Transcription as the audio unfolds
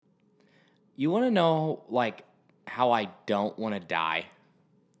You want to know, like, how I don't want to die?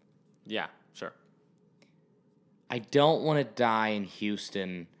 Yeah, sure. I don't want to die in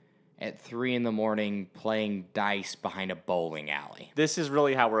Houston at 3 a.m. playing dice behind a bowling alley. This is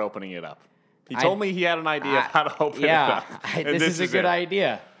really how we're opening it up. He told me he had an idea of how to open it up. Yeah, this is a good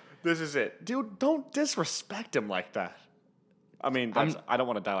idea. This is it. Dude, don't disrespect him like that. I mean, I don't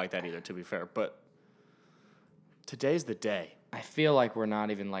want to die like that either, to be fair, but today's the day. I feel like we're not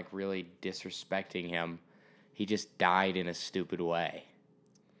even, like, really disrespecting him. He just died in a stupid way.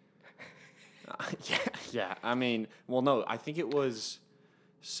 Yeah. I mean, well, no, I think it was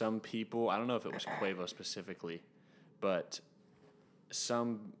some people. I don't know if it was Quavo specifically, but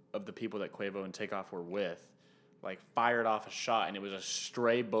some of the people that Quavo and Takeoff were with, like, fired off a shot, and it was a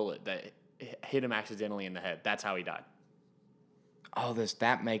stray bullet that hit him accidentally in the head. That's how he died. Oh,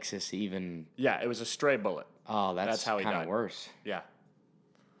 that makes this even... Yeah, it was a stray bullet. Oh, That's how he kind died. of worse. Yeah.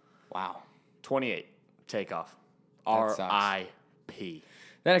 Wow. 28, Takeoff. That sucks. R.I.P.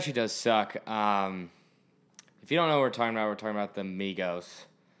 That actually does suck. If you don't know what we're talking about the Migos,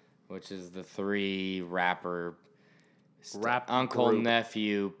 which is the 3 rapper... Rap uncle, group.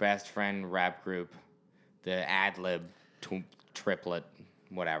 nephew, best friend rap group. The ad-lib triplet,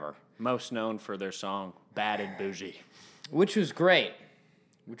 whatever. Most known for their song, Bad and Bougie. Which was great.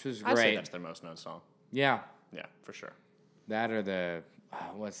 I'd say that's their most known song. Yeah. Yeah, for sure. That or the...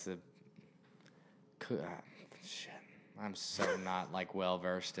 what's the... shit. I'm so not, like,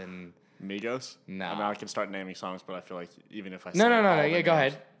 well-versed in... Migos? No. I mean, I can start naming songs, but I feel like even if I say No. all the Yeah, go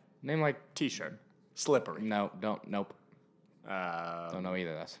names- ahead. Name, like... T-shirt. Slippery. No, don't. Nope. Don't know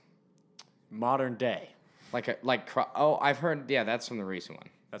either of those. Modern Day. I've heard... Yeah, that's from the recent one.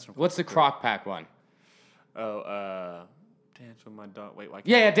 That's from What's the Croc Pack one? Dance with my dog. Wait, why can't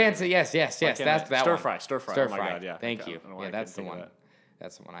Yeah, I Dance. do it? Yes. That's that Stir one. Fry. Stir Oh my Fry. God, yeah. Thank Okay, you. I don't know why Yeah, I that's the couldn't think one. of that.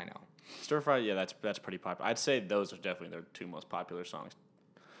 That's the one I know. Stir Fry, yeah, that's pretty popular. I'd say those are definitely their 2 most popular songs.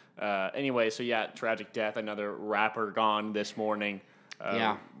 Anyway, so yeah, tragic death. Another rapper gone this morning.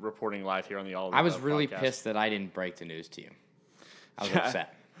 Yeah. Reporting live here on the All of the I was Above really podcast. pissed that I didn't break the news to you. I was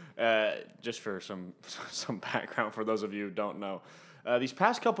upset. Just for some background for those of you who don't know, these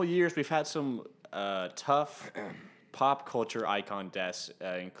past couple years we've had some tough pop culture icon deaths.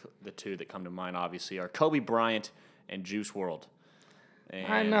 The 2 that come to mind obviously are Kobe Bryant and Juice WRLD.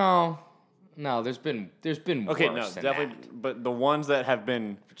 I know. No, there's been Okay, worse no, than definitely, that. but the ones that have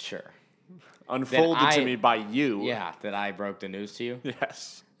been Sure. unfolded to me by you. Yeah, that I broke the news to you.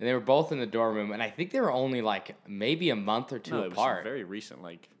 Yes. And they were both in the dorm room, and I think they were only like maybe a month or 2 No, it was apart. very recent,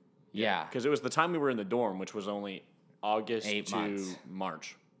 like Yeah. because it was the time we were in the dorm, which was only August 8 to months.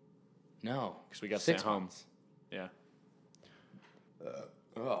 March. No. 'Cause we got 6 sent home. months. Yeah,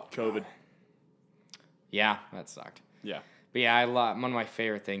 Oh. COVID. Yeah, that sucked. Yeah. But yeah, one of my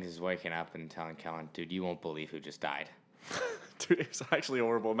favorite things is waking up and telling Kellen, dude, you won't believe who just died. Dude, it's actually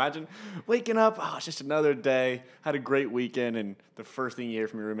horrible. Imagine waking up, it's just another day, had a great weekend, and the first thing you hear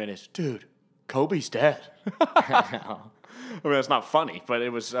from your roommate is, dude, Kobe's dead. I mean, that's not funny, but it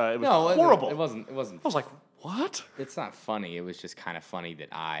was horrible. It wasn't. I was like, what? It's not funny. It was just kind of funny that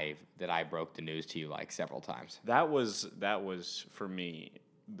I broke the news to you like several times. That was for me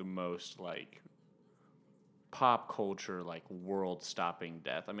the most like pop culture like world stopping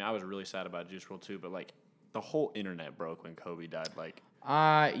death. I mean, I was really sad about Juice WRLD too, but like the whole internet broke when Kobe died. Like,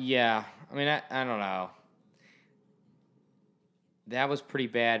 yeah. I mean, I don't know. That was pretty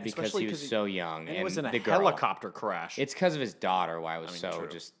bad because Especially he was 'cause so young. and it was in a the girl. helicopter crash. It's because of his daughter why I was true.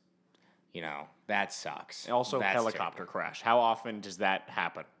 just, that sucks. Also, That's helicopter terrible. crash. How often does that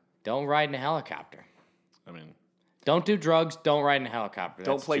happen? Don't ride in a helicopter. I mean, Don't do drugs. Don't ride in a helicopter.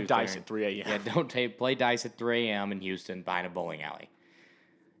 don't That's play truth dice learned. at 3 a.m. Yeah, don't play dice at 3 a.m. in Houston behind a bowling alley.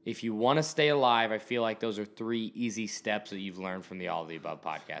 If you want to stay alive, I feel like those are 3 easy steps that you've learned from the All of the Above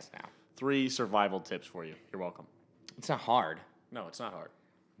podcast now. 3 survival tips for you. You're welcome. It's not hard. No, it's not hard.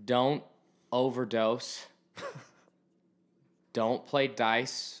 Don't overdose. Don't play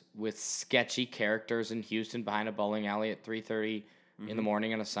dice with sketchy characters in Houston behind a bowling alley at 3:30 in the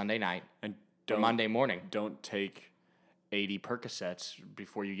morning on a Sunday night And or Monday morning. Don't take 80 Percocets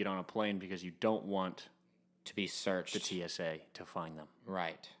before you get on a plane because you don't want To be searched. the TSA to find them.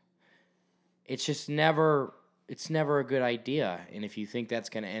 Right. It's just never a good idea. And if you think that's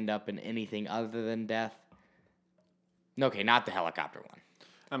going to end up in anything other than death, okay, not the helicopter one.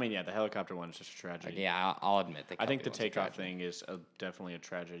 I mean, yeah, the helicopter one is just a tragedy. Yeah, I'll admit that. I think the takeoff thing is definitely a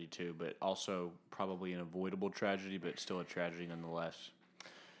tragedy too, but also probably an avoidable tragedy, but still a tragedy nonetheless.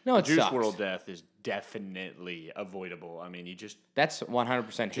 No, it Juice sucks. WRLD death is definitely avoidable. I mean, you just That's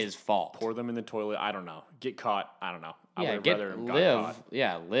 100% his fault. pour them in the toilet. I don't know. Get caught. I don't know. I Yeah, would have rather got live. caught.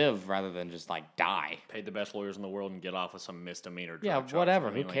 Yeah, live rather than just like die. Paid the best lawyers in the world and get off with some misdemeanor. Yeah, drug charge. whatever.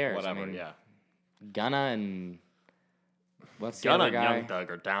 I mean, Who cares? Whatever. I mean, yeah. Gunna and what's the Gunna other and guy? Young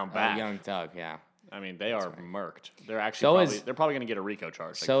Thug are down Oh, bad. Young Thug. Yeah. I mean, they are murked. They're So actually is- they're probably going to get a RICO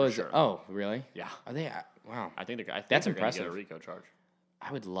charge. Like, So for is sure. oh really? Yeah. Are they? Wow. I think That's they're going to impressive. get a RICO charge.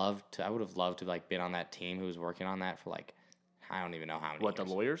 I would have loved to like been on that team who was working on that for like I don't even know how many. What, the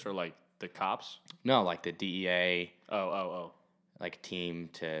years. lawyers or like the cops? No, like the DEA Oh. like team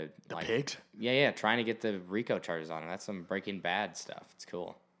to The like pigs? yeah, trying to get the RICO charges on it. That's some Breaking Bad stuff. It's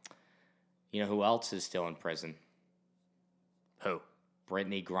cool. You know who else is still in prison? Who?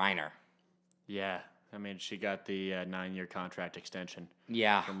 Brittany Griner. Yeah. I mean, she got the 9-year contract extension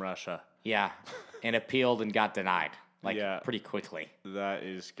Yeah, from Russia. yeah, and appealed and got denied like Yeah. pretty quickly. That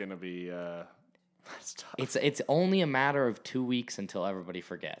is going to be that's tough. It's only a matter of 2 weeks until everybody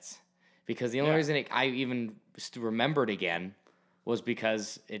forgets, because the only Yeah. reason I even remembered again was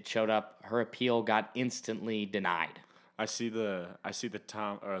because it showed up. Her appeal got instantly denied. I see the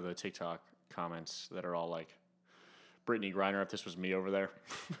the TikTok comments that are all like, Brittany Griner, if this was me over there,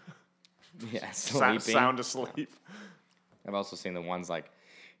 Yeah, sleeping. sound asleep. I've also seen the ones like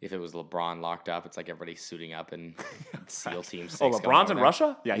if it was LeBron locked up, it's like everybody suiting up and SEAL Team 6. Oh, going LeBron's over in there.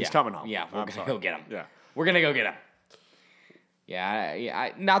 Russia? Yeah, he's coming home. Yeah, we're I'm gonna sorry. go get him. Yeah. We're gonna go get him. Yeah,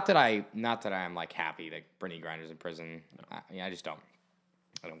 not that I'm like happy that Brittany Griner's in prison. I just don't.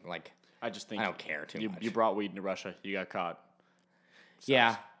 I don't like. I just think I don't care too much. You brought weed into Russia. You got caught.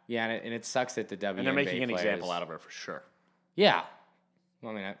 Yeah, and it sucks that the WNBA And they're making an players, example out of her for sure. Yeah,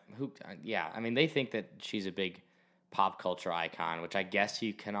 well, I mean, yeah, I mean, they think that she's a big pop culture icon, which I guess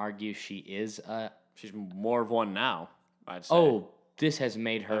you can argue she is a. She's more of one now, I'd say. Oh, this has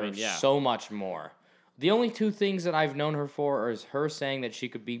made her mean, yeah. so much more. The only two things that I've known her for is her saying that she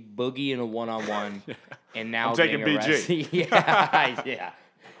could be Boogie in a one-on-one, and now I'm taking being BG. arrested.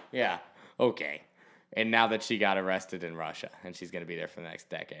 yeah. Okay, and now that she got arrested in Russia, and she's going to be there for the next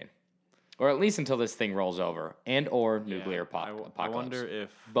decade, or at least until this thing rolls over, and or nuclear apocalypse. I wonder if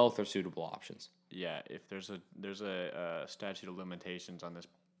Both are suitable options. if there's a statute of limitations on this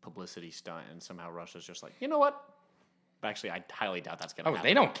publicity stunt, and somehow Russia's just like, you know what? Actually, I highly doubt that's gonna Oh, happen.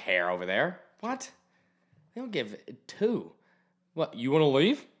 they don't care over there. What? They don't give two. What? You want to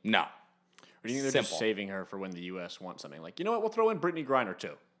leave? No. Or do you think they're just Simple. saving her for when the U.S. wants something? Like, you know what? We'll throw in Brittany Griner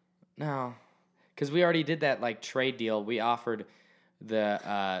too. No, because we already did that like trade deal. We offered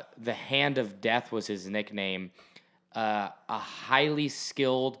the Hand of Death was his nickname. A highly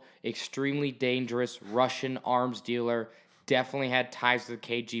skilled, extremely dangerous Russian arms dealer. Definitely had ties to the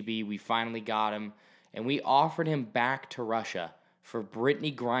KGB. We finally got him, and we offered him back to Russia for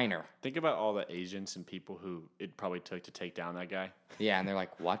Brittany Griner. Think about all the agents and people who it probably took to take down that guy. Yeah, and they're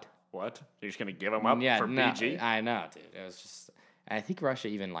like, what? What? You're just gonna give him up Yeah, for no, BG? I know, dude. It was just. I think Russia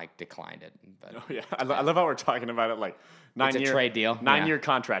even like declined it. But Oh yeah, I love how we're talking about it like 9-year trade deal, 9-year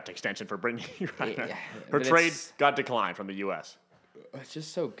contract extension for Brittany Griner. Yeah, Her but trade it's- got declined from the U.S. it's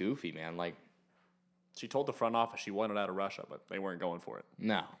just so goofy, man. Like, She told the front office she wanted out of Russia, but they weren't going for it.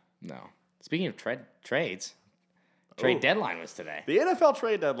 no. Speaking of trades, trade Oh. deadline was today. The NFL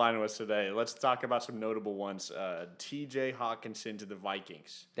trade deadline was today. Let's talk about some notable ones. T.J. Hawkinson to the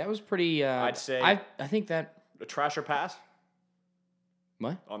Vikings. That was pretty. I'd say- I think that. A trash or pass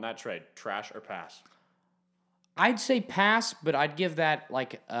What? on that trade? Trash or pass? I'd say pass, but I'd give that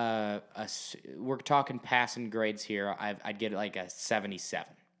like we're talking passing grades here. I'd get it like a 77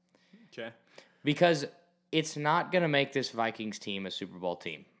 Okay. because it's not gonna make this Vikings team a Super Bowl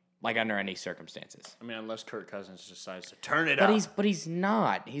team, like under any circumstances. I mean, unless Kirk Cousins decides to turn it But up. he's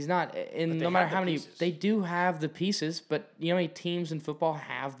not. He's not. And they no matter have the how many, pieces. they do have the pieces. But you know how many teams in football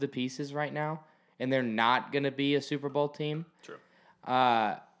have the pieces right now, and they're not going to be a Super Bowl team. True.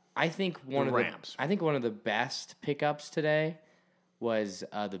 I think one The of Rams. I think one of the best pickups today was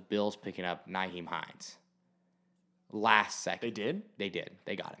the Bills picking up Nyheim Hines. Last second, They did? They did.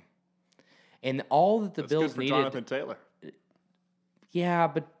 They got him. And all that the That's Bills good for needed. Jonathan Taylor. Yeah,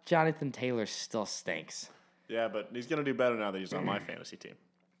 but Jonathan Taylor still stinks. Yeah, but he's going to do better now that he's on my fantasy team.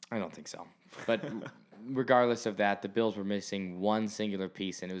 I don't think so. But regardless of that, the Bills were missing one singular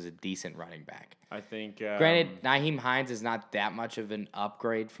piece, and it was a decent running back. I think. Granted, Nyheim Hines is not that much of an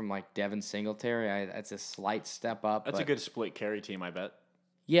upgrade from like Devin Singletary. That's a slight step up. That's a but good split carry team, I bet.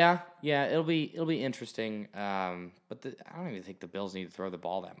 Yeah, it'll be interesting. But I don't even think the Bills need to throw the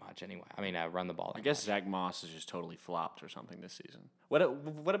ball that much anyway. I mean, run the ball. I guess Zach Moss is just totally flopped or something this season. What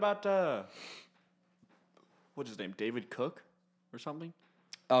about what's his name? David Cook or something?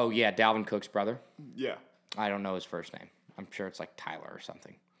 Oh, yeah, Dalvin Cook's brother. Yeah. I don't know his first name. I'm sure it's like Tyler or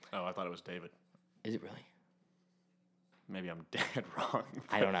something. Oh, I thought it was David. Is it really? Maybe I'm dead wrong.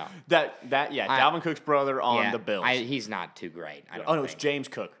 I don't know. Dalvin Cook's brother on the Bills. He's not too great. I don't no, think. it's James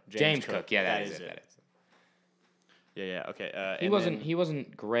Cook. James Cook. Yeah, that is it. That is it. Yeah, okay. He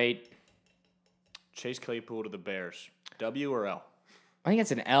wasn't great. Chase Claypool to the Bears. W or L? I think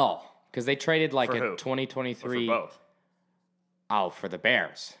it's an L because they traded like For a who? 2023. Or for both? Oh, for the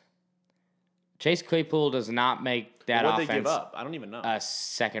Bears. Chase Claypool does not make that What offense did they give up? I don't even know. a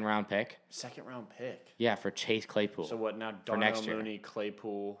second-round pick. Second-round pick. Yeah, for Chase Claypool. So what now? For next Darnell year. Mooney,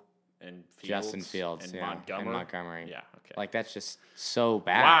 Claypool, and Fields, Justin Fields and yeah, Montgomery. and Montgomery. Yeah. Okay. Like that's just so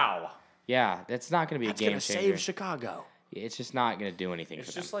bad. wow. Yeah, that's not going to be That's a game gonna changer. save Chicago. It's just not going to do anything It's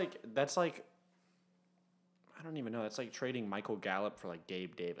for just them. that's like I don't even know. That's like trading Michael Gallup for like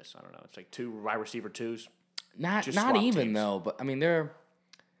Gabe Davis. I don't know. It's like 2 wide receiver 2s. Not just not swap even teams. though, but I mean they're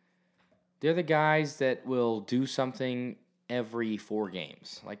the guys that will do something every 4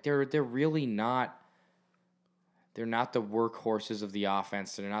 games. Like they're really not. They're not the workhorses of the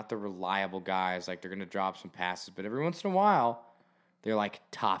offense. They're not the reliable guys. Like they're going to drop some passes, but every once in a while, they're like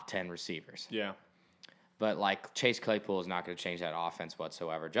top 10 receivers. Yeah. But like Chase Claypool is not going to change that offense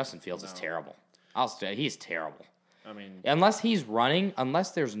whatsoever. Justin Fields is terrible. I'll say he's terrible. I mean, Unless he's running,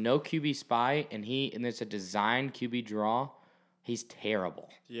 unless there's no QB spy and it's a designed QB draw, he's terrible.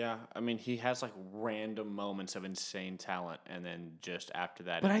 yeah. I mean, he has like random moments of insane talent, and then just after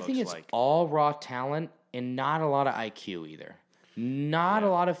that, But it I think looks it's like all raw talent and not a lot of IQ either. Not a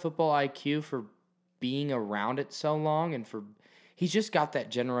lot of football IQ for being around it so long, and he's just got that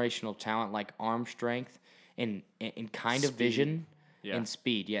generational talent, like arm strength and kind of Speed. vision Yeah. and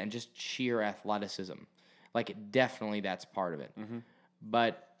speed, yeah, and just sheer athleticism. Like definitely that's part of it. Mm-hmm.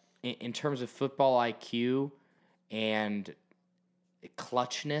 But in terms of football IQ and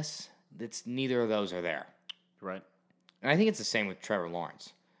clutchness, that's neither of those are there. right. And I think it's the same with Trevor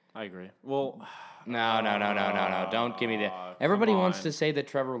Lawrence. I agree. Well, No. Don't give me that. Everybody wants on. to say that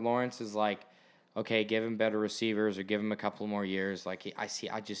Trevor Lawrence is like, okay, give him better receivers or give him a couple more years. Like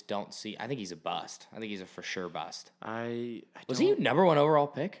I just don't see. I think he's a bust. I think he's a for sure bust. I Was he number 1 overall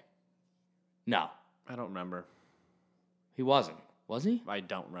pick? No, I don't remember. he wasn't. Was he? I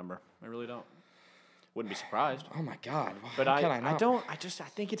don't remember. I really don't. Wouldn't be surprised. Oh my God! But How I can not? don't. I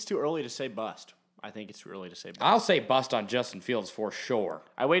think it's too early to say bust. I think it's too early to say bust. I'll say bust on Justin Fields for sure.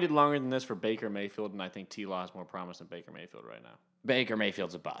 I waited longer than this for Baker Mayfield, and I think T-Law has more promise than Baker Mayfield right now. Baker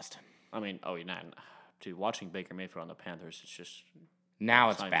Mayfield's a bust. I mean, you're not. Dude, watching Baker Mayfield on the Panthers, it's just Now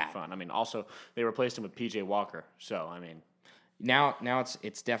it's not even bad. fun. I mean, also they replaced him with P.J. Walker, so I mean, Now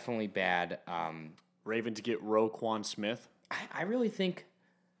it's definitely bad. Ravens get Roquan Smith. I really think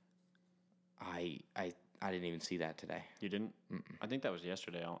I didn't even see that today. You didn't? I think that was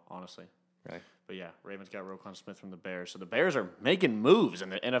yesterday, honestly. Really? But yeah, Ravens got Roquan Smith from the Bears. So the Bears are making moves in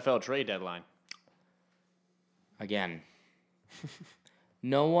the NFL trade deadline. Again,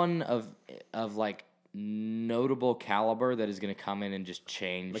 no one of like notable caliber that is going to come in and just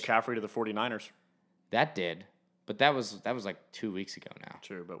change. McCaffrey to the 49ers. That did, but that was like 2 weeks ago now.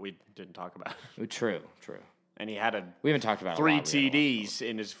 True, but we didn't talk about it. True. And he had We haven't talked about it a 3 lot. We had a lot. TDs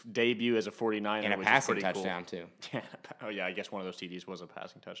in his debut as a 49er, And a which passing is pretty touchdown too. Cool. Oh yeah, I guess one of those TDs was a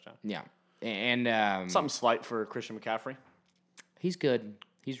passing touchdown. Yeah, and Something slight for Christian McCaffrey. he's good.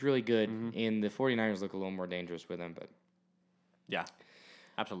 He's really good. And the 49ers look a little more dangerous with him, but Yeah,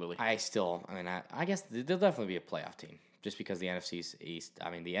 absolutely. I guess they'll definitely be a playoff team just because the NFC's East.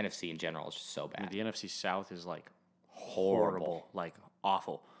 I mean, the NFC in general is just so bad. The NFC South is like Horrible. horrible, like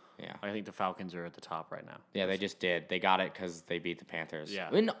awful. Yeah. I think the Falcons are at the top right now. Yeah, they just did. They got it because they beat the Panthers.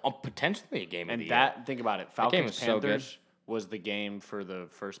 Yeah. In potentially a game of And the that, year. think about it. game Falcons was so good. Panthers was the game for the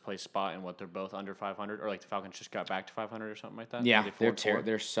first place spot, and what they're both under 500, or like the Falcons just got back to 500 or something like that. Yeah, Are they 4-4?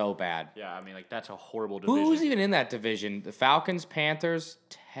 they're so bad. Yeah, I mean, like that's a horrible division. Who's even in that division? The Falcons, Panthers,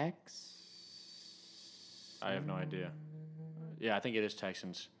 Tex. I have no idea. Yeah, I think it is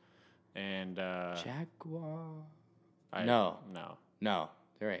Texans, and Jaguar. I, No. no,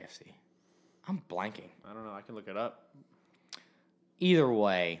 They're AFC. I'm blanking. I don't know. I can look it up. Either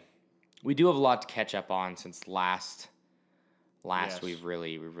way, we do have a lot to catch up on since last Yes. we've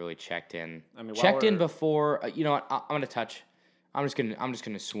really checked in. I mean, while checked in we're- before. You know what? I'm gonna touch. I'm just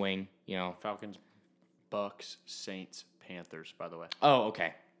gonna swing. You know. Falcons, Bucks, Saints, Panthers. By the way. Oh,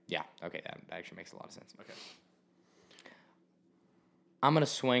 okay. Yeah. Okay. That actually makes a lot of sense. Okay. I'm gonna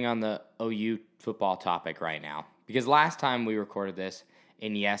swing on the OU football topic right now because last time we recorded this,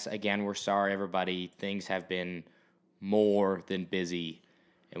 and yes, again, we're sorry, everybody. Things have been more than busy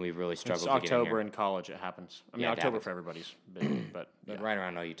and we've really It's struggled to get in October here. in college. It happens. I mean, Yeah, it October happens. for everybody's busy, but yeah, But right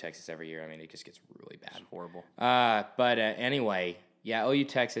around OU Texas every year, I mean, it just gets really bad. it's horrible. But anyway, yeah, OU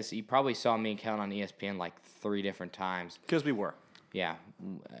Texas. You probably saw me and Kellen on ESPN like 3 different times. Because we were. Yeah,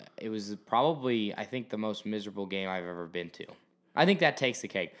 it was probably, I think, the most miserable game I've ever been to. I think that takes the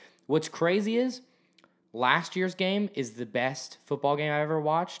cake. What's crazy is last year's game is the best football game I've ever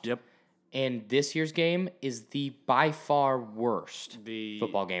watched. Yep. And this year's game is the by far worst The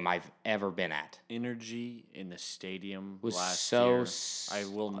football game I've ever been at. energy in the stadium Was last so year. s- I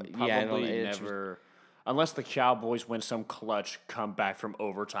will yeah, I don't- probably it's just- never, unless the Cowboys win some clutch comeback from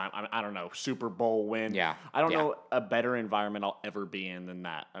overtime. I don't know, Super Bowl win. Yeah, I don't yeah. know a better environment I'll ever be in than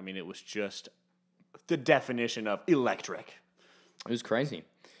that. I mean, it was just the definition of electric. It was crazy.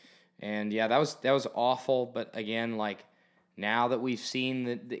 And yeah, that was awful. But again, like now that we've seen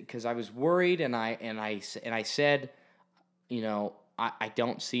that, because I was worried, and I said, you know, I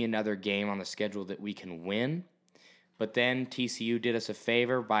don't see another game on the schedule that we can win. But then TCU did us a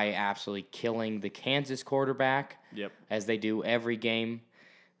favor by absolutely killing the Kansas quarterback, Yep. as they do every game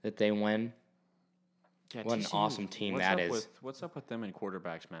that they win. Yeah, What an awesome team that is. What's up with them and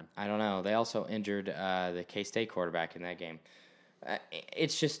quarterbacks, man? I don't know. They also injured the K-State quarterback in that game.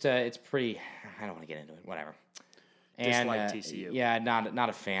 It's just it's pretty. I don't want to get into it. Whatever. Dislike TCU. Yeah, not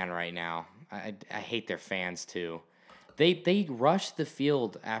a fan right now. I hate their fans too. They rushed the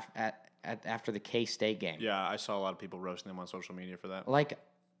field after the K-State game. Yeah, I saw a lot of people roasting them on social media for that. Like,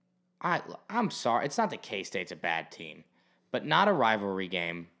 I'm sorry. It's not that K-State's a bad team, but not a rivalry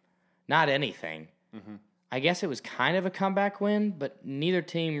game, not anything. Mm-hmm. I guess it was kind of a comeback win, but neither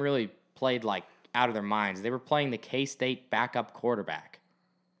team really played like out of their minds. They were playing the K-State backup quarterback.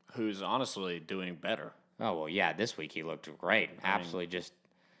 Who's honestly doing better. Oh, well, yeah, this week he looked great. Absolutely just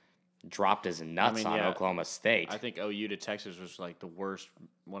dropped his nuts on yeah, Oklahoma State. I think OU to Texas was like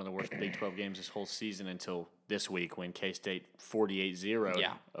one of the worst Big 12 games this whole season until this week when K-State 48-0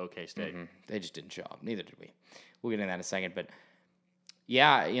 Yeah. OK State. They just didn't show up. Neither did we. We'll get into that in a second. But,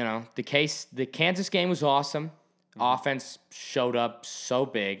 yeah, you know, the Kansas game was awesome. Offense showed up so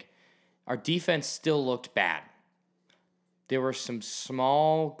big. Our defense still looked bad. There were some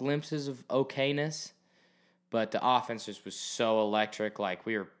small glimpses of okayness, but the offense just was so electric. Like,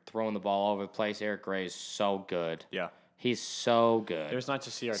 we were throwing the ball all over the place. Eric Gray is so good. Yeah. He's so good. It was nice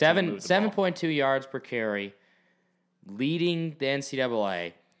to see our team move the ball. 7.2 yards per carry, leading the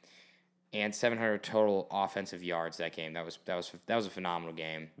NCAA, and 700 total offensive yards that game. That was a phenomenal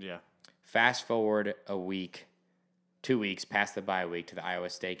game. Yeah. Fast forward 2 weeks past the bye week to the Iowa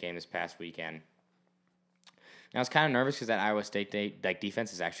State game this past weekend. And I was kind of nervous because that Iowa State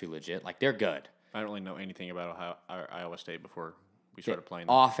defense is actually legit. Like, they're good. I don't really know anything about Iowa State before we started playing.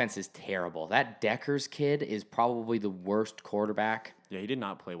 Offense is terrible. That Deckers kid is probably the worst quarterback. Yeah, he did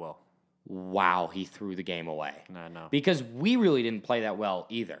not play well. Wow, he threw the game away. No. Because we really didn't play that well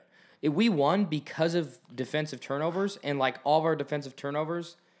either. We won because of defensive turnovers, and like all of our defensive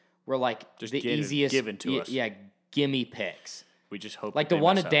turnovers were like Just the easiest given to us. Yeah, gimme picks. We just hope Like that the they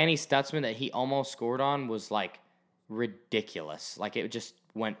one mess at up. Danny Stutzman that he almost scored on was like ridiculous. Like it just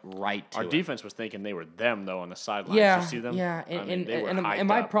went right to Our it. defense was thinking they were them though on the sidelines. Yeah, You see them? yeah, I mean, they were and hyped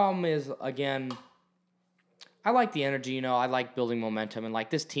my up. problem is again, I like the energy. You know, I like building momentum, and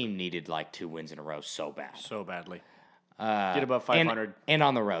like this team needed like 2 wins in a row so bad. so badly. Get above 500. and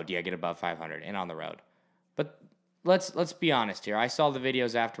on the road. Yeah, get above 500 and on the road. But let's be honest here. I saw the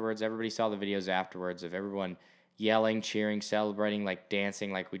videos afterwards. Everybody saw the videos afterwards of everyone yelling, cheering, celebrating, like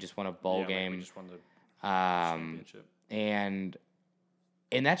dancing, like we just won a bowl Yeah, like game. we just won the championship. championship.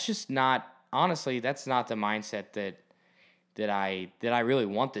 And that's just not, honestly, that's not the mindset that I really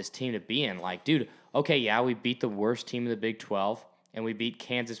want this team to be in. Like, dude, okay, yeah, we beat the worst team in the Big 12, and we beat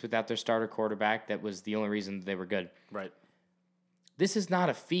Kansas without their starter quarterback. That was the only reason they were good. Right. This is not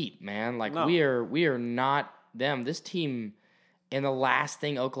a feat, man. Like, No. we are not them. This team, and the last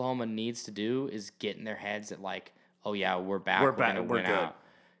thing Oklahoma needs to do is get in their heads that, like, oh, yeah, we're back. We're back. Gonna We're win good. out.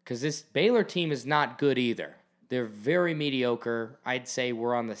 Because this Baylor team is not good either. They're very mediocre. I'd say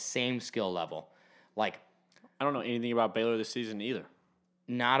we're on the same skill level. Like, I don't know anything about Baylor this season either.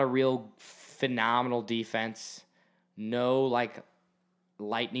 not a real phenomenal defense. No, like,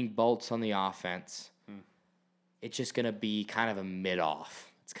 lightning bolts on the offense. It's just going to be kind of a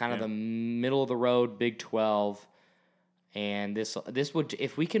mid-off. It's kind of Yeah. the middle of the road Big 12. And this would,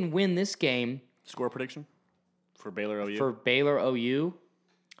 if we can win this game Score prediction for Baylor OU. for Baylor OU,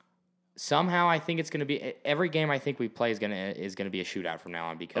 somehow I think it's going to be every game I think we play is going to be a shootout from now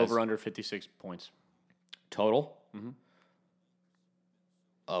on because over under 56 points. total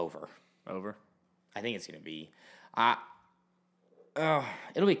over. Over. I think it's going to be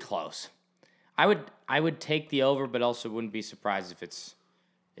It'll be close. I would take the over, but also wouldn't be surprised if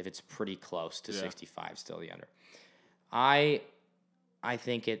it's pretty close to 65, still the under. I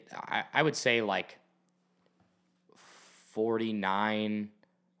think I would say like 49,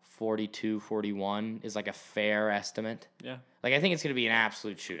 42, 41 is like a fair estimate. Yeah. Like, I think it's going to be an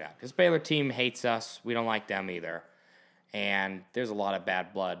absolute shootout. This Baylor team hates us. We don't like them either. And there's a lot of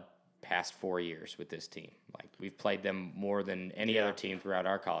bad blood past 4 years with this team. Like, we've played them more than any other team throughout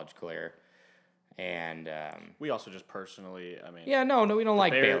our college career. And we also just personally, I mean, no, we don't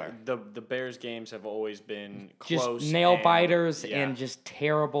like Baylor. The Bears games have always been close, just nail biters and and just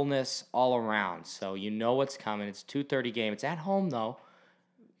terribleness all around. So you know what's coming. It's a 2:30 game. It's at home though.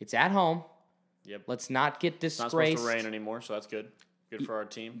 It's at home. Yep. Let's not get disgraced. It's not supposed to rain anymore, so that's good. Good for our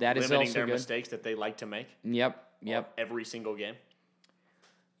team. That is limiting also their good. mistakes that they like to make. Yep. Every single game.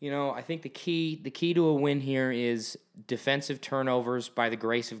 You know, I think the key to a win here is defensive turnovers by the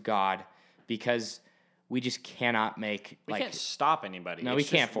grace of God, because we just cannot make we can't stop anybody. No, we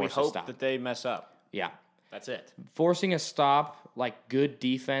can't force a stop. We hope that they mess up. Yeah. That's it. Forcing a stop, like good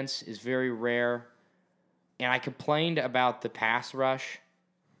defense, is very rare. And I complained about the pass rush,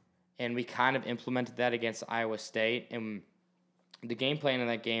 and we kind of implemented that against Iowa State. And the game plan in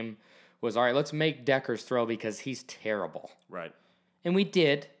that game was, all right, let's make Deckers throw because he's terrible. Right. And we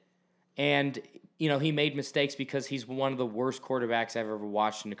did. And, you know, he made mistakes because he's one of the worst quarterbacks I've ever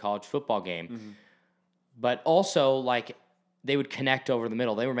watched in a college football game. Mm-hmm. But also, like, they would connect over the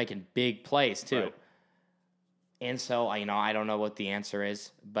middle. They were making big plays, too. Right. And so, you know, I don't know what the answer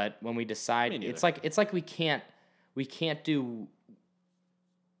is. But when we decide, it's like we can't do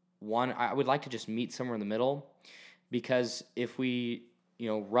one. I would like to just meet somewhere in the middle, because if we, you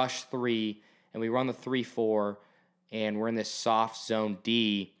know, rush 3 and we run the 3-4 and we're in this soft zone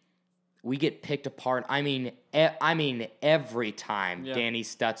D, we get picked apart. I mean, every time Danny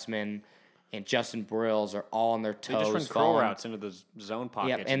Stutzman and Justin Broyles are all on their toes. They just run crow routes into the zone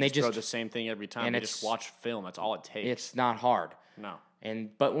pockets and they just throw the same thing every time. And they just watch film. That's all it takes. It's not hard. No.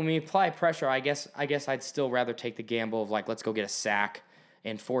 But when we apply pressure, I guess I'd still rather take the gamble of, like, let's go get a sack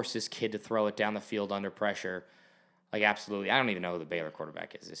and force this kid to throw it down the field under pressure. Like, absolutely. I don't even know who the Baylor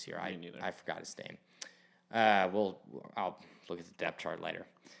quarterback is this year. I forgot his name. I'll look at the depth chart later.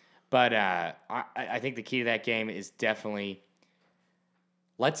 But I think the key to that game is definitely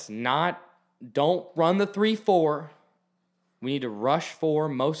don't run the 3-4. We need to rush 4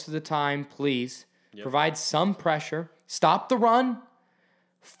 most of the time, please. Yep. Provide some pressure. Stop the run.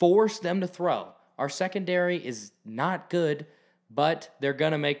 Force them to throw. Our secondary is not good, but they're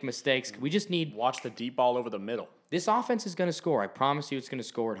going to make mistakes. We just need... Watch the deep ball over the middle. This offense is going to score. I promise you it's going to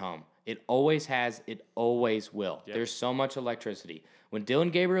score at home. It always has. It always will. Yep. There's so much electricity. When Dillon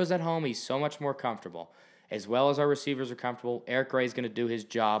Gabriel's at home, he's so much more comfortable. As well as our receivers are comfortable, Eric Gray's going to do his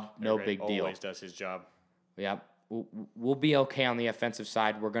job. No big deal. Always does his job. Yep. We'll be okay on the offensive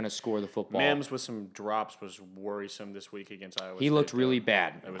side. We're going to score the football. Mims with some drops was worrisome this week against Iowa State. He looked really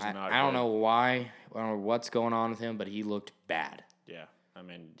bad. It was not I don't know why. I don't know what's going on with him, but he looked bad. Yeah. I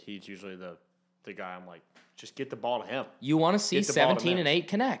mean, he's usually the guy I'm like, just get the ball to him. You want to see 17-8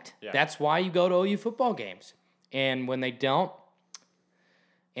 connect. Yeah. That's why you go to OU football games. And when they don't,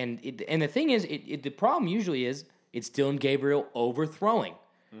 and the thing is, the problem usually is it's Dillon Gabriel overthrowing.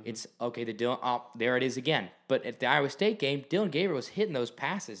 Mm-hmm. It's okay. There it is again. But at the Iowa State game, Dillon Gabriel was hitting those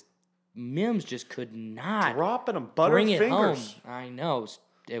passes. Mims just could not dropping them, bring it fingers. Home. I know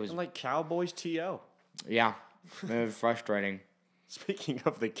it was like Cowboys TO. Yeah, it was frustrating. Speaking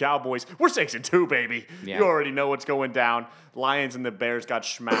of the Cowboys, we're 6-2, baby. Yeah. You already know what's going down. Lions and the Bears got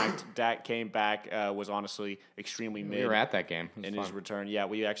schmacked. Dak came back, was honestly extremely mid. We were at that game. In his return. Yeah,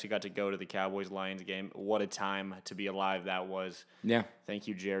 we actually got to go to the Cowboys-Lions game. What a time to be alive that was. Yeah. Thank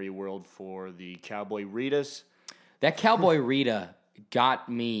you, Jerry World, for the Cowboy Ritas. That Cowboy Rita got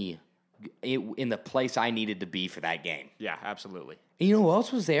me in the place I needed to be for that game. Yeah, absolutely. And you know who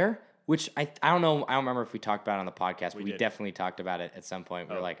else was there? Which I don't know. I don't remember if we talked about it on the podcast, but we definitely talked about it at some point.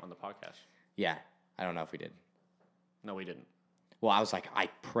 We were like, on the podcast. Yeah, I don't know if we did. No, we didn't. Well, I was like, I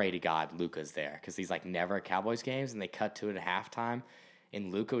pray to God Luka's there, because he's like never at Cowboys games, and they cut to it at halftime,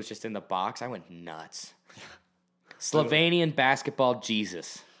 and Luka was just in the box. I went nuts. Slovenian basketball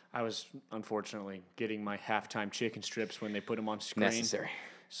Jesus. I was unfortunately getting my halftime chicken strips when they put them on screen. Necessary.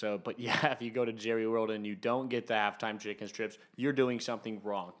 So, but yeah, if you go to Jerry World and you don't get the halftime chicken strips, you're doing something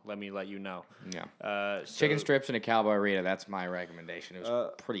wrong. Let me let you know. Yeah. Chicken strips and a Cowboy Rita, that's my recommendation. It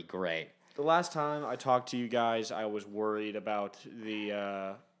was pretty great. The last time I talked to you guys, I was worried about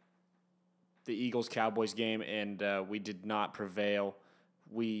the Eagles-Cowboys game, and we did not prevail.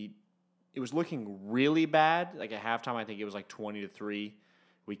 We it was looking really bad. Like at halftime, I think it was like 20-3.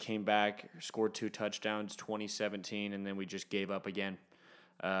 We came back, scored 2 touchdowns, 2017, and then we just gave up again.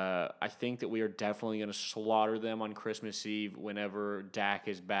 I think that we are definitely going to slaughter them on Christmas Eve whenever Dak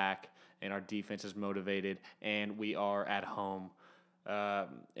is back and our defense is motivated and we are at home.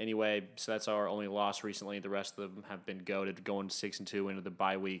 Anyway, so that's our only loss recently. The rest of them have been goated, going 6-2 into the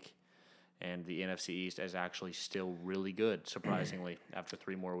bye week. And the NFC East is actually still really good, surprisingly, after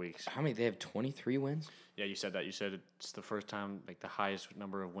 3 more weeks. How many? They have 23 wins? Yeah, you said that. You said it's the first time, like the highest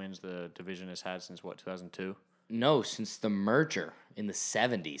number of wins the division has had since, 2002? No, since the merger in the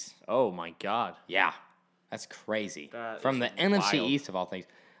 70s. Oh, my God. Yeah, that's crazy. That From is the NFC wild. East of all things.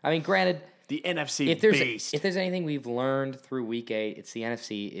 I mean, granted, The NFC if there's beast. if there's anything we've learned through Week 8, it's the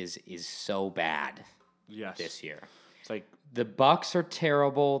NFC is so bad Yes. this year. It's like The Bucks are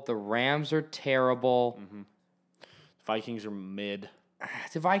terrible. The Rams are terrible. Vikings are mid.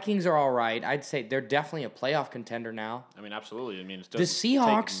 The Vikings are all right. I'd say they're definitely a playoff contender now. I mean, absolutely. I mean, it The doesn't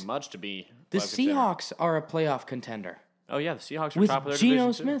Seahawks- take much to be The playoff contender. Seahawks are a playoff contender Oh, yeah, the Seahawks are with top of their Geno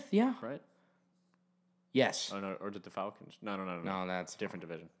division, Smith. Yeah. too, right? Yes. Oh, no, or did the Falcons? No. No, that's Different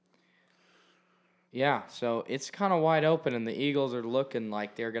division. yeah. So it's kind of wide open, and the Eagles are looking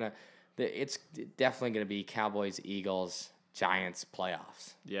like they're gonna. It's definitely gonna be Cowboys, Eagles, Giants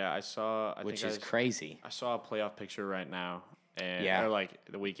playoffs, Yeah, I saw. which is crazy. I saw a playoff picture right now, and Yeah. or like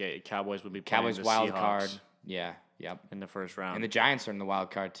the Week 8, Cowboys would be playing Cowboys the wild Seahawks card. Yeah. Yep. in the first round. And the Giants are in the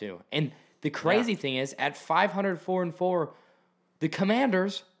wild card too. And the crazy thing is, at 504-4, the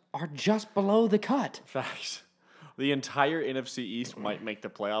Commanders are just below the cut. Facts. The entire NFC East might make the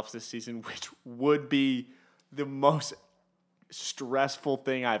playoffs this season, which would be the most stressful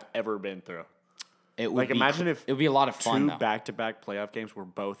thing I've ever been through. It would Like, be imagine if it would be a lot of fun. Two Though. back-to-back playoff games were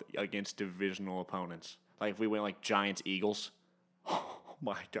both against divisional opponents. Like if we went like Giants Eagles, oh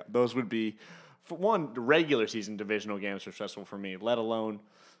my God, those would be for one regular season divisional games are stressful for me. Let alone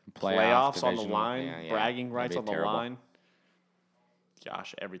playoffs on the divisional, line, yeah, bragging that'd rights be on the terrible. line.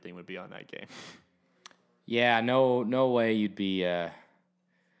 Gosh, everything would be on that game. Yeah, no way you'd be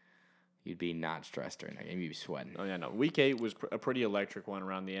not stressed during that game. You'd be sweating. Oh yeah, no. Week 8 was a pretty electric one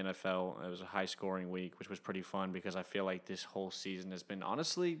around the NFL. It was a high-scoring week, which was pretty fun because I feel like this whole season has been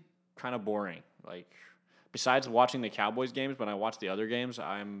honestly kind of boring. Like, besides watching the Cowboys games, when I watch the other games,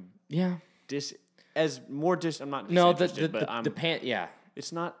 I'm Yeah. I'm not No, disinterested, but I'm. yeah.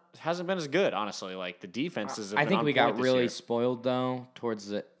 It's not. It hasn't been as good, honestly. Like the defenses. Have I been think on we point got this really year. spoiled though towards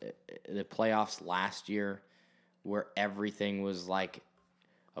the playoffs last year, where everything was like,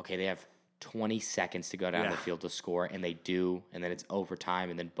 okay, they have 20 seconds to go down the Yeah. field to score, and they do, and then it's overtime,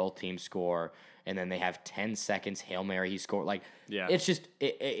 and then both teams score, and then they have 10 seconds. Hail Mary, he scored. Like, Yeah. it's just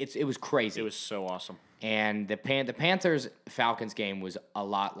it was crazy. It was so awesome. And the Panthers Falcons game was a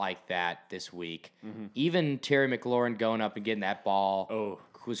lot like that this week. Even Terry McLaurin going up and getting that ball Oh.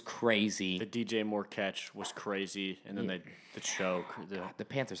 was crazy. The DJ Moore catch was crazy, and then the choke, The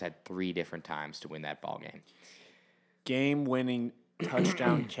Panthers had 3 different times to win that ball game. game-winning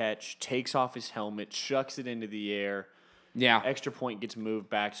touchdown catch, takes off his helmet, chucks it into the air. Yeah. Extra point gets moved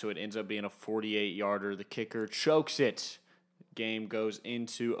back, so it ends up being a 48-yarder. The kicker chokes it. Game goes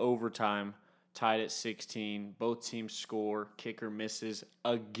into overtime, tied at 16. Both teams score. Kicker misses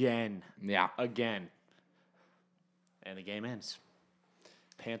again. Yeah. Again. And the game ends.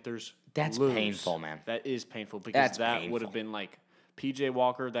 Panthers That's lose. painful, man. That is painful because That's that would painful. have been like PJ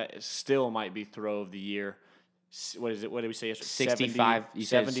Walker. That still might be throw of the year. What is it? What did we say yesterday? 65. You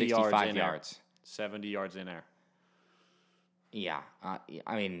said 65 in there. yards. 70 yards in there. Yeah.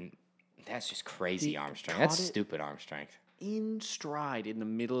 I mean, that's just crazy He arm strength. caught That's it. stupid arm strength. In stride in the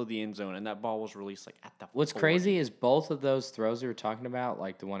middle of the end zone, and that ball was released like at the. What's 40. crazy is both of those throws we were talking about,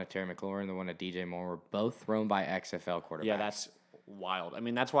 like the one at Terry McLaurin, the one at DJ Moore, were both thrown by XFL quarterbacks. Yeah, that's wild. I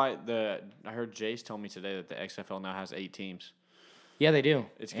mean, that's why I heard Jace tell me today that the XFL now has 8 teams. Yeah, they do.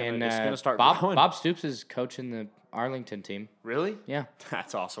 It's gonna start Bob, growing. Bob Stoops is coaching the Arlington team. Really? Yeah,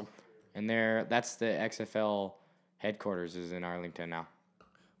 That's awesome. and that's the XFL headquarters is in Arlington now.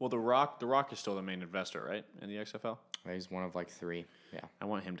 Well, the Rock is still the main investor, right, in the XFL. He's one of like 3. Yeah. I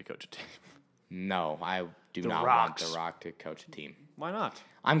want him to coach a team. No, I do The not Rocks. want The Rock to coach a team. Why not?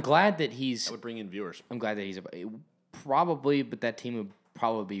 I'm glad that he's. That would bring in viewers. I'm glad that he's probably, but that team would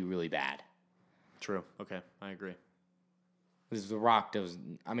probably be really bad. True. Okay, I agree. Because The Rock does.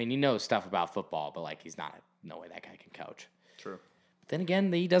 I mean, he knows stuff about football, but like he's not. No way that guy can coach. True. But then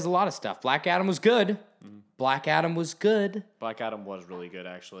again, he does a lot of stuff. Black Adam was good. Black Adam was good. Black Adam was really good,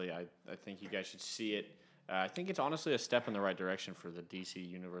 actually. I think you guys should see it. I think it's honestly a step in the right direction for the DC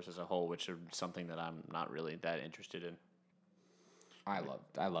universe as a whole, which is something that I'm not really that interested in. I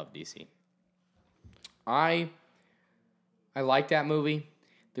love DC. I like that movie.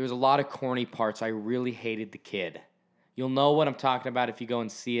 There was a lot of corny parts. I really hated the kid. You'll know what I'm talking about if you go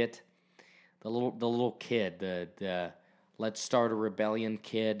and see it. The little kid, the Let's Start a Rebellion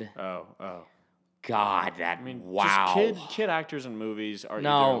kid. Oh. God, that I mean, wow. just kid actors in movies are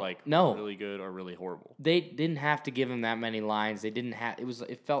No, either like no. really good or really horrible. They didn't have to give him that many lines. They didn't have.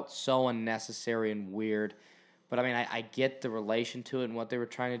 It felt so unnecessary and weird. But I mean, I get the relation to it and what they were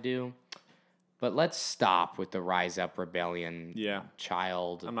trying to do. But let's stop with the Rise Up Rebellion. Yeah.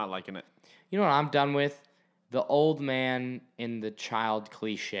 Child. I'm not liking it. You know what I'm done with? The old man and the child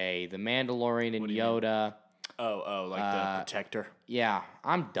cliche. The Mandalorian and Yoda. Like the Protector. Yeah,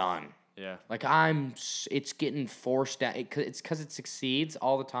 I'm done. Yeah. Like it's getting forced out. It's because it succeeds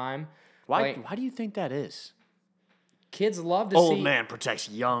all the time. Why do you think that is? Kids love to see. Old man protects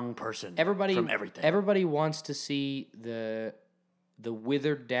young person from everything. Everybody wants to see the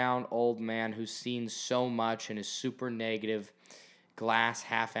withered down old man who's seen so much and is super negative, glass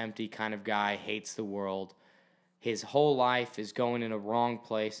half empty kind of guy, hates the world. His whole life is going in a wrong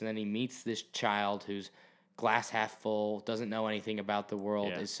place, and then he meets this child who's glass half full, doesn't know anything about the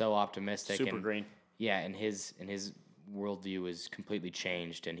world, is so optimistic. Super green. Yeah, and his worldview is completely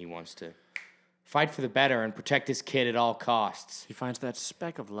changed, and he wants to fight for the better and protect his kid at all costs. He finds that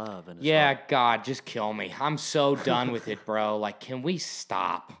speck of love in his heart. God, just kill me. I'm so done with it, bro. Like, can we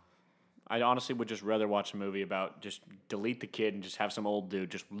stop? I honestly would just rather watch a movie about just delete the kid and just have some old dude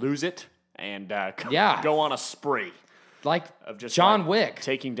just lose it and go on a spree. Like of just John Wick.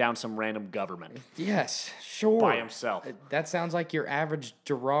 Taking down some random government. Yes, sure. By himself. That sounds like your average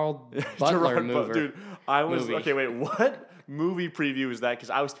Gerard Butler movie. Dude, okay, wait, what movie preview is that?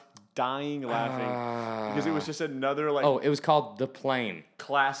 Because I was dying laughing because it was just another it was called The Plane.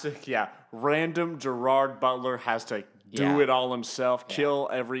 Classic, random Gerard Butler has to do it all himself, kill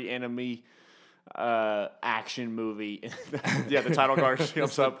every enemy. Action movie. The title card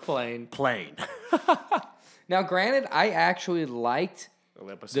comes up. Plane. Now, granted, I actually liked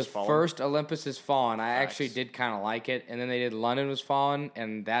the first Olympus Has Fallen. I actually did kind of like it, and then they did London Was Fallen,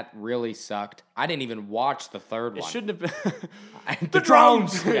 and that really sucked. I didn't even watch the third one. It shouldn't have been the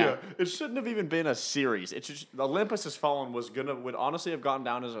drones. Yeah. It shouldn't have even been a series. It's just Olympus Has Fallen would honestly have gotten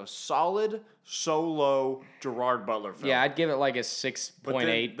down as a solid solo Gerard Butler film. Yeah, I'd give it like a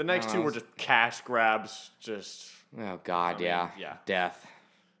 6.8. The next two were just cash grabs. Oh God, yeah, death.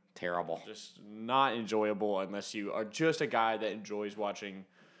 Terrible. Just not enjoyable unless you are just a guy that enjoys watching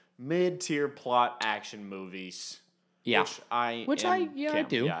mid-tier plot action movies. Yeah. I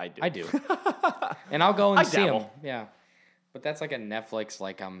do. Yeah, I do. And I'll go and see them. dabble. Yeah. But that's like a Netflix,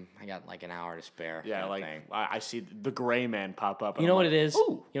 I got like an hour to spare. Yeah, kind of like thing. I see the Gray Man pop up. You know what it is?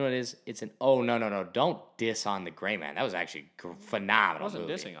 Ooh. You know what it is? It's no. Don't diss on the Gray Man. That was actually phenomenal. I wasn't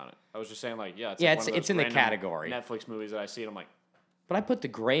movie. dissing on it. I was just saying it's Yeah, like one of it's those in the random category. Netflix movies that I see and I'm like, But I put the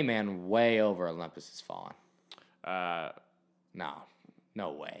Gray Man way over Olympus Has Fallen.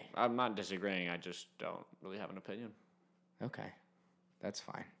 No way. I'm not disagreeing. I just don't really have an opinion. Okay, that's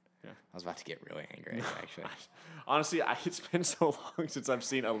fine. Yeah. I was about to get really angry, actually. Honestly, it's been so long since I've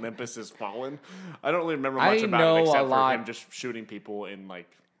seen Olympus Has Fallen. I don't really remember much about it except for him just shooting people in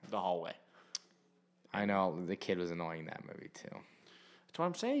the hallway. I know the kid was annoying in that movie too. That's what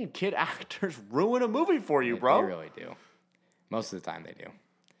I'm saying. Kid actors ruin a movie for you, bro. They really do. Most of the time, they do.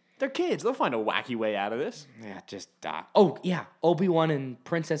 They're kids. They'll find a wacky way out of this. Yeah, just die. Oh yeah, Obi-Wan and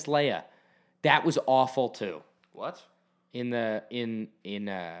Princess Leia. That was awful too. What? In the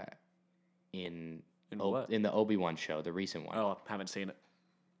what? In the Obi-Wan show, the recent one. Oh, haven't seen it.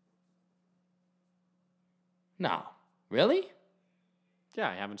 No, really? Yeah,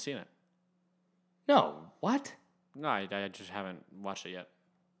 I haven't seen it. No, what? No, I just haven't watched it yet.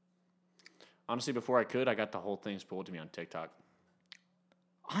 Honestly, before I could, I got the whole thing spoiled to me on TikTok.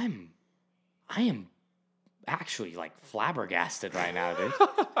 I am actually flabbergasted right now, dude.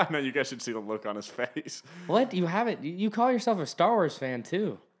 I know you guys should see the look on his face. What? You haven't? You call yourself a Star Wars fan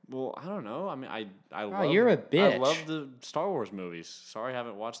too? Well, I don't know. I mean, I love. You're a bitch. I love the Star Wars movies. Sorry, I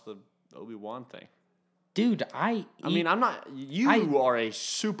haven't watched the Obi-Wan thing. Dude, I'm not. You are a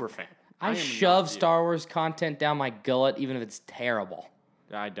super fan. I shove Star Wars content down my gullet, even if it's terrible.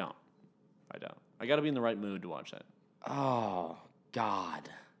 I don't. I got to be in the right mood to watch that. Oh God.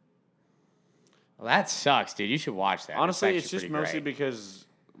 Well, that sucks, dude. You should watch that. Honestly, it's just mostly because,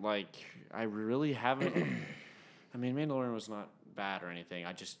 I really haven't. I mean, Mandalorian was not bad or anything.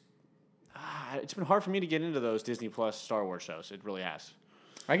 I just. It's been hard for me to get into those Disney Plus Star Wars shows. It really has.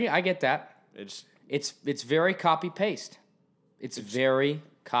 I get that. It's very copy paste. It's very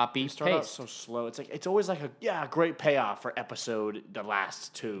copy paste. Start out so slow. It's always a great payoff for the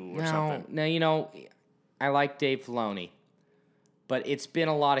last two or something. No, I like Dave Filoni. But it's been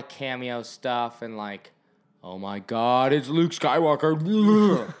a lot of cameo stuff and like, oh my God, it's Luke Skywalker.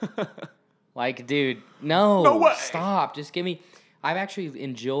 Like, dude, No way. stop. Just give me. I've actually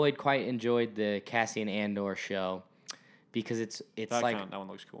quite enjoyed the Cassian Andor show because it's That like that one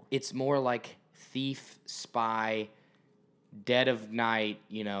looks cool. it's more like thief, spy, dead of night,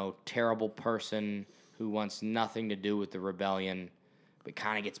 terrible person who wants nothing to do with the rebellion, but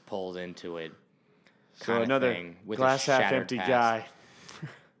kind of gets pulled into it. So another thing with a glass half shattered empty past. guy.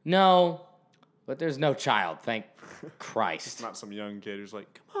 No, but there's no child, thank Christ. It's not some young kid who's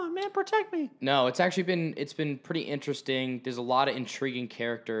like, "Come on, man, protect me." No, it's been pretty interesting. There's a lot of intriguing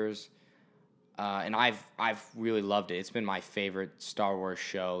characters, and I've really loved it. It's been my favorite Star Wars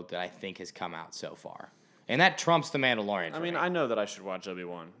show that I think has come out so far, and that trumps The Mandalorian. I mean, I know that I should watch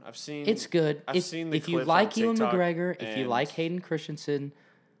Obi-Wan. I've seen. it's good. I've seen the if you clips like on Ewan TikTok, McGregor, if you and- like Hayden Christensen,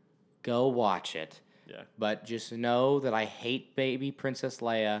 go watch it. Yeah. But just know that I hate baby Princess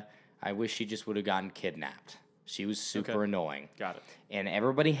Leia. I wish she just would have gotten kidnapped. She was super Okay. annoying. Got it. And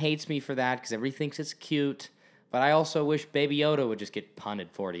everybody hates me for that because everybody thinks it's cute. But I also wish Baby Yoda would just get punted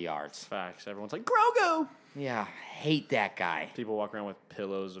 40 yards. Facts. Everyone's like, Grogu. Yeah, hate that guy. People walk around with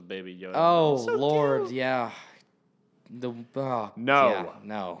pillows of Baby Yoda. Oh, So Lord, cute. yeah. No. Yeah,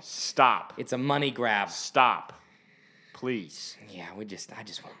 no. Stop. It's a money grab. Stop. Please. Yeah, I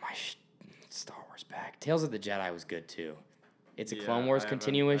just want my Star Wars back. Tales of the Jedi was good too. It's a Clone Wars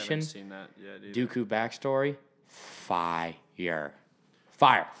continuation. I haven't seen that yet either. Dooku backstory. Fire.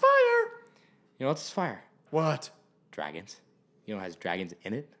 Fire. You know what's fire? What? Dragons. You know what has dragons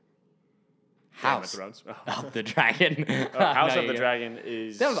in it? Game of House Thrones. of the Dragon. House No, of the you- Dragon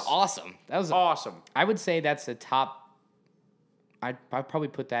is. That was awesome. That was awesome. I would say that's a top. I'd probably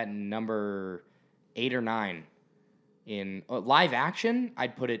put that in number 8 or 9. In live action,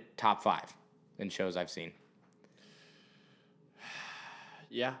 I'd put it top 5 in shows I've seen.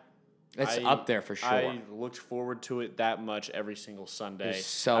 Yeah. It's up there for sure. I looked forward to it that much every single Sunday. It was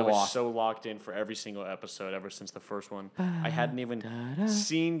so I was awesome. so locked in for every single episode ever since the first one. I hadn't even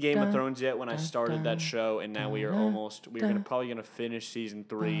seen Game of Thrones yet when I started that show, and now we're probably gonna finish season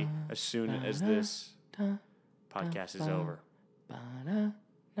 3 as soon as this podcast is over.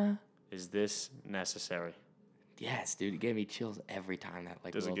 Is this necessary? Yes, dude, it gave me chills every time that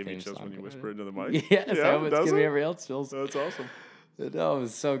Does it little give you theme chills song when you came whisper in. into the mic? Yes, Yeah, I was does giving it? everybody else chills. That's awesome. No, it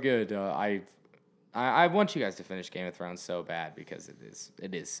was so good. I want you guys to finish Game of Thrones so bad because it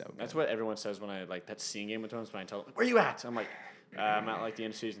is so good. That's what everyone says when I that's seeing Game of Thrones. When I tell them, "Where you at?" I'm like, "I'm at like the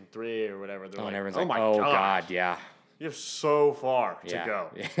end of season 3 or whatever." They're Oh, and like, everyone's "Oh like, my oh god, God, yeah. you have so far Yeah. to go.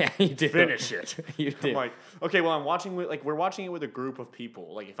 Yeah, you do. Finish it." You do. I'm like, okay, well, I'm watching we're watching it with a group of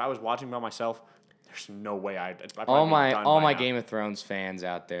people. Like, if I was watching by myself, there's no way I'd probably all be my done all by my now. Game of Thrones fans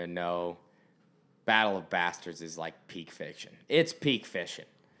out there know Battle of Bastards is like peak fiction. It's peak fiction.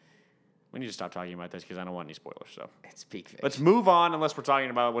 We need to stop talking about this because I don't want any spoilers. So It's peak fiction. let's move on unless we're talking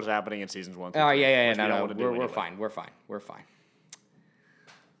about what's happening in seasons 1 through Oh 3, yeah. which we don't No, wanna do we're anyway. fine. We're fine.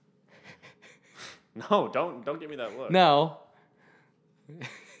 No, don't give me that look. No.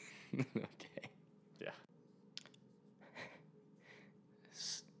 Okay. Yeah.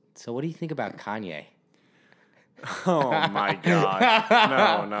 So what do you think about Kanye? Oh my god.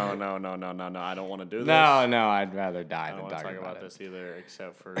 No. I don't want to do this. No, I'd rather I die don't than want to talk talk about about it. this either,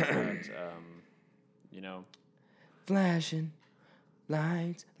 except for that, Flashing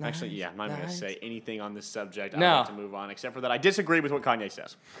lights. Actually, yeah, I'm not even going to lights. say anything on this subject. No. I'd like to move on, except for that I disagree with what Kanye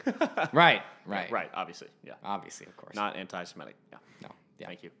says. Right. Right, obviously, yeah. Obviously, of course. Not anti-Semitic, yeah. No. Yeah.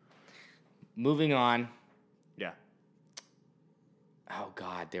 Thank you. Moving on. Yeah. Oh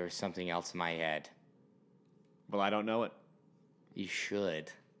God, there was something else in my head. Well, I don't know it. You should.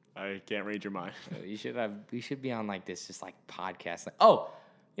 I can't read your mind. You should have. We should be on like this, just like podcast. Oh,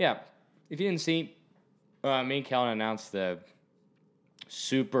 yeah. If you didn't see, me and Kellen announced the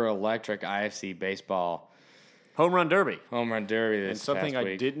Super Electric IFC Baseball Home Run Derby. Home Run Derby And this something past I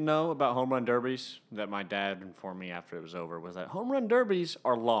week. didn't know about home run derbies that my dad informed me after it was over was that home run derbies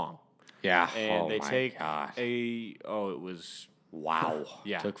are long. Yeah. And oh they my take God. it was Wow.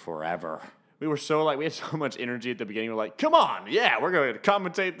 Yeah. Took forever. we had so much energy at the beginning. We're like, come on, yeah, we're going to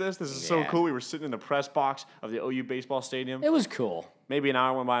commentate this. This is so Yeah. cool. We were sitting in the press box of the OU baseball stadium. It was cool. Maybe an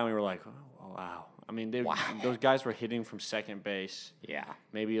hour went by and we were like, oh wow. I mean, Wow. those guys were hitting from second base. Yeah.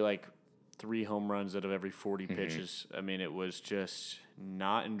 Maybe like 3 home runs out of every 40 Mm-hmm. pitches. I mean, it was just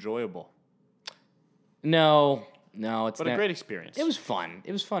not enjoyable, No, it's but not. a great experience. It was fun.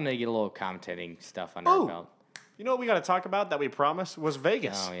 It was fun to get a little commentating stuff under Oh. our belt. You know what we got to talk about that we promised was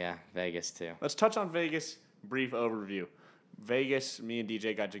Vegas. Oh yeah, Vegas too. Let's touch on Vegas. Brief overview. Vegas, me and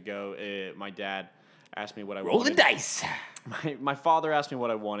DJ got to go. My dad asked me what I Roll wanted. the dice. My father asked me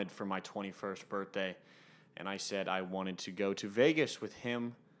what I wanted for my 21st birthday, and I said I wanted to go to Vegas with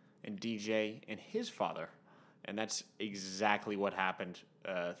him and DJ and his father. And that's exactly what happened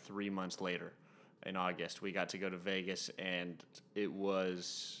 3 months later. In August, we got to go to Vegas, and it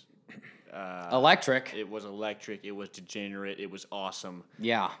was... Electric. It was electric. It was degenerate. It was awesome.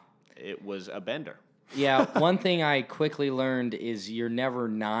 Yeah. It was a bender. Yeah, one thing I quickly learned is you're never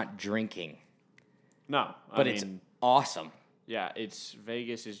not drinking. No, But it's awesome. Yeah,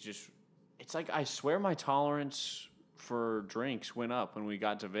 Vegas is just, it's like, I swear my tolerance for drinks went up when we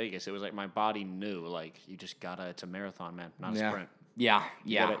got to Vegas. It was like my body knew, like, you just gotta, it's a marathon, man, not a sprint. Yeah,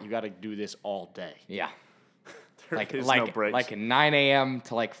 You gotta do this all day. Yeah. There is no breaks. Like 9 a.m.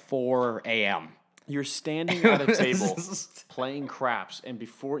 to like 4 a.m. You're standing at a table playing craps, and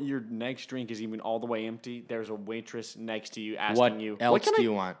before your next drink is even all the way empty, there's a waitress next to you asking you, what else do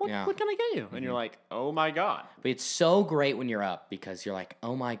you want? What can I get you? And you're like, oh my God. But it's so great when you're up because you're like,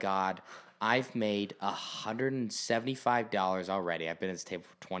 oh my God, I've made $175 already. I've been at this table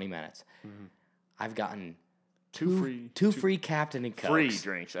for 20 minutes. Mm-hmm. I've gotten two free Captain and Cokes. Free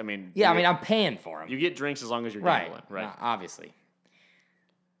drinks. I mean, yeah, I'm paying for them. You get drinks as long as you're gambling, right? Obviously.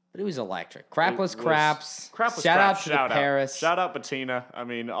 But it was electric. Crapless craps. Crapless Shout craps. out to Paris. Shout out Patina. I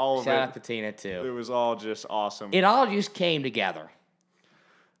mean, all of it. Shout out Patina too. It was all just awesome. It all just came together.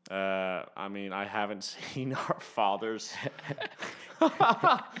 I mean, I haven't seen our fathers.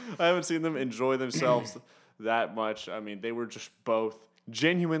 I haven't seen them enjoy themselves that much. I mean, they were just both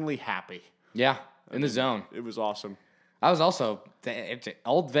genuinely happy. Yeah, in the zone. It was awesome. I was also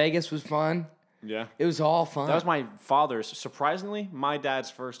Old Vegas was fun. Yeah, it was all fun. That was my father's. Surprisingly, my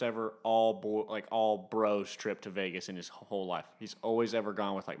dad's first ever all bros trip to Vegas in his whole life. He's always ever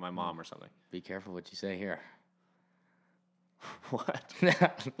gone with like my mom or something. Be careful what you say here. What?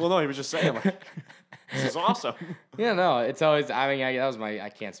 Well, no, he was just saying like, this is awesome. Yeah, no, it's always. I mean, that was my. I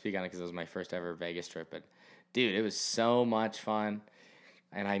can't speak on it because it was my first ever Vegas trip, but dude, it was so much fun,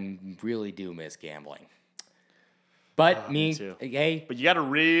 and I really do miss gambling. But me too. Hey. But you got to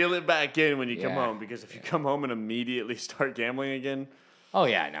reel it back in when you come home, because if you come home and immediately start gambling again, oh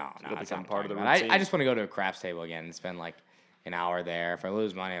yeah, no, it'll that's become not part of the routine. routine. I just want to go to a craps table again and spend like an hour there. If I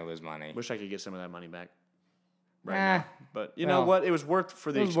lose money, I lose money. Wish I could get some of that money back. Nah, now. But you know what? It was worth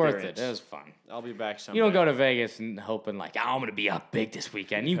for the experience. Worth it. It was fun. I'll be back someday. You don't go to Vegas and hoping like, oh, I'm going to be up big this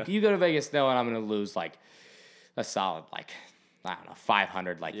weekend. You go to Vegas knowing I'm going to lose like a solid like, I don't know,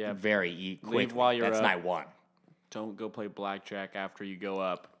 500 like very quick. Leave while you're That's up. night one. Don't go play blackjack after you go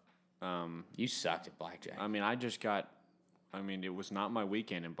up. You sucked at blackjack. I mean, it was not my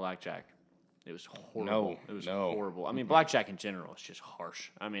weekend in blackjack. It was horrible. No, it was horrible. I mean, blackjack in general is just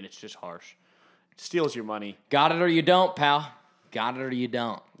harsh. I mean, it's just harsh. It steals your money. Got it or you don't, pal. Got it or you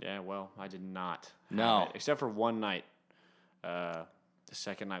don't. Yeah, well, I did not. No. Except for one night. The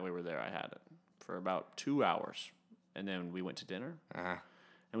second night we were there, I had it for about 2 hours. And then we went to dinner. Uh-huh.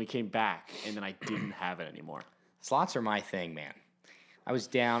 And we came back, and then I didn't have it anymore. Slots are my thing, man. I was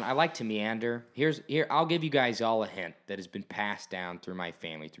down. I like to meander. Here. I'll give you guys all a hint that has been passed down through my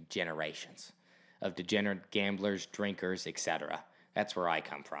family through generations of degenerate gamblers, drinkers, etc. That's where I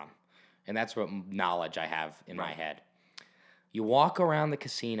come from, and that's what knowledge I have in my head. You walk around the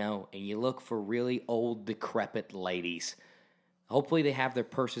casino and you look for really old, decrepit ladies. Hopefully they have their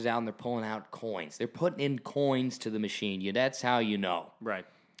purses out and they're pulling out coins. They're putting in coins to the machine. That's how you know. Right.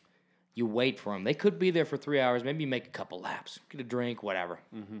 You wait for them. They could be there for 3 hours. Maybe you make a couple laps, get a drink, whatever.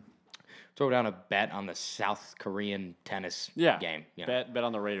 Mm-hmm. Throw down a bet on the South Korean tennis game. You know. Bet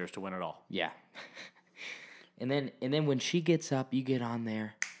on the Raiders to win it all. Yeah. and then when she gets up, you get on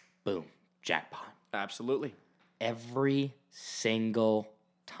there. Boom, jackpot. Absolutely. Every single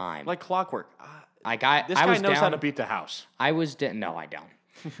time. Like clockwork. This guy knows how to beat the house. No, I don't.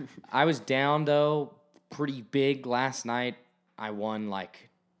 I was down though, pretty big last night. I won like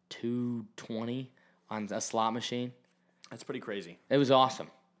 $220 on a slot machine. That's pretty crazy. It was awesome.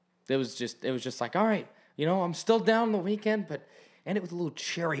 It was just like, all right, I'm still down on the weekend, but end it with a little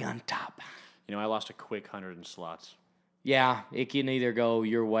cherry on top. I lost a quick 100 in slots. Yeah, it can either go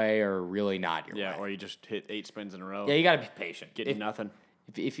your way or really not your way. Yeah, or you just hit 8 spins in a row. Yeah, you got to be patient. Getting nothing.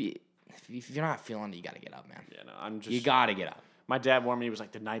 If you're not feeling it, you got to get up, man. Yeah, no, you got to get up. My dad warned me. He was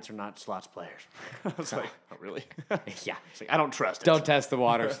like, the Knights are not slots players. I was like, oh, really? Yeah. It's like, I don't trust it. Don't test the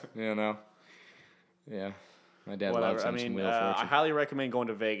waters, Yeah. My dad loves some Wheel of Fortune. I highly recommend going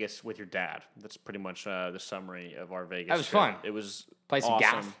to Vegas with your dad. That's pretty much the summary of our Vegas That was trip. fun. It was Played some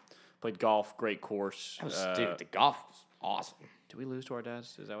awesome. golf. Played golf. Great course. Dude, the golf was awesome. Did we lose to our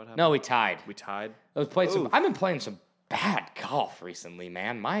dads? Is that what happened? No, we tied. We tied? I've been playing some bad golf recently,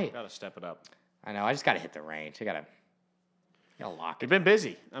 man. Gotta step it up. I know. I just got to hit the range. I got to lock We've it. been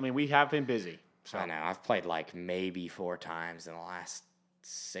busy. I mean, we have been busy. So I know. I've played like maybe 4 times in the last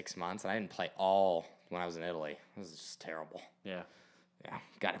 6 months, and I didn't play all when I was in Italy. It was just terrible. yeah, Yeah,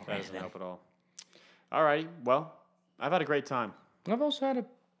 got to that doesn't help at all. All righty. Well, I've had a great time. I've also had a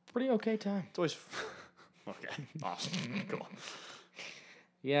pretty okay time. It's always okay. Awesome. Cool.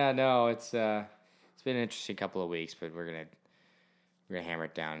 Yeah, no, it's been an interesting couple of weeks, but we're gonna hammer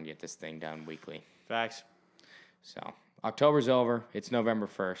it down and get this thing done weekly. Facts. So October's over. It's November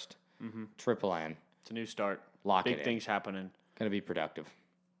 1st. Triple N. It's a new start. Lock it Big in. things happening, Gonna be productive.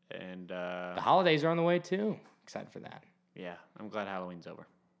 and The holidays are on the way too. Excited for that. yeah, I'm glad Halloween's over.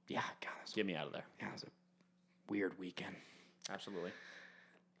 Yeah, God, Get me out of there. that was a weird weekend. Absolutely.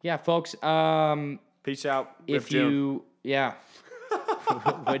 Yeah, folks. Peace out. Rip If June. you, yeah.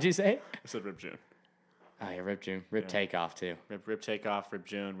 What'd you say? I said Rip June. Oh, yeah, Rip June. Rip Takeoff too. Rip Takeoff, Rip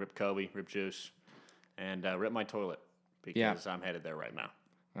June, Rip Kobe, Rip Juice, and Rip my toilet because I'm headed there right now.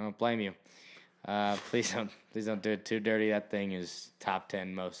 I don't blame you. Please don't do it too dirty. That thing is top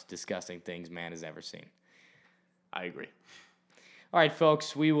 10 most disgusting things man has ever seen. I agree. All right,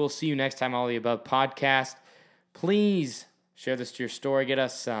 folks. We will see you next time. All the above podcast. Please share this to your story. Get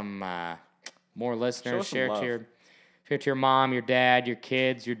us some more listeners. us some Share it love. to your mom, your dad, your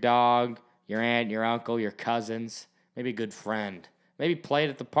kids, your dog, your aunt, your uncle, your cousins. Maybe a good friend. Maybe play it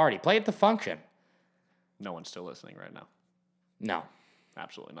at the party. Play it at the function. No one's still listening right now. No.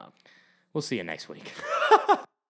 Absolutely not. We'll see you next week.